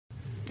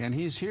and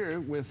he's here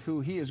with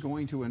who he is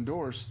going to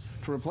endorse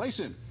to replace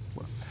him.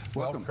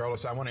 Welcome. Well,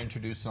 Carlos, I want to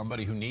introduce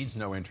somebody who needs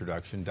no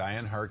introduction.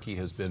 Diane Harkey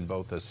has been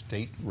both a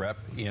state rep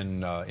in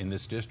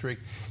this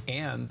district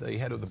and the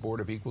head of the Board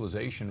of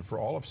Equalization for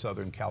all of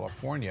Southern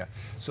California.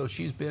 So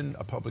she's been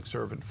a public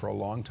servant for a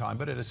long time,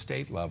 but at a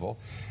state level.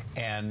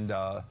 And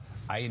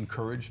I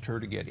encouraged her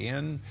to get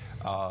in,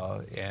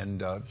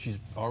 and she's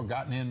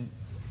gotten in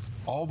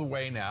all the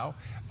way now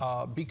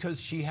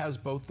because she has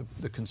both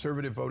the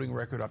conservative voting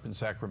record up in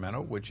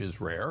Sacramento, which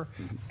is rare,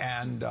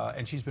 and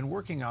she's been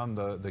working on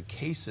the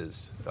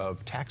cases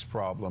of tax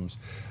problems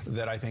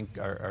that I think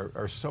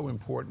are so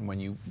important when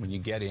you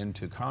get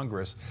into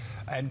Congress,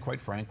 and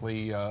quite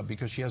frankly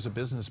because she has a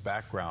business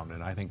background,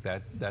 and I think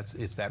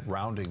it's that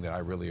rounding that I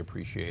really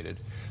appreciated.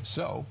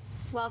 So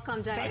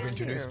welcome, Diane. I've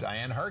introduced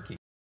Diane Harkey.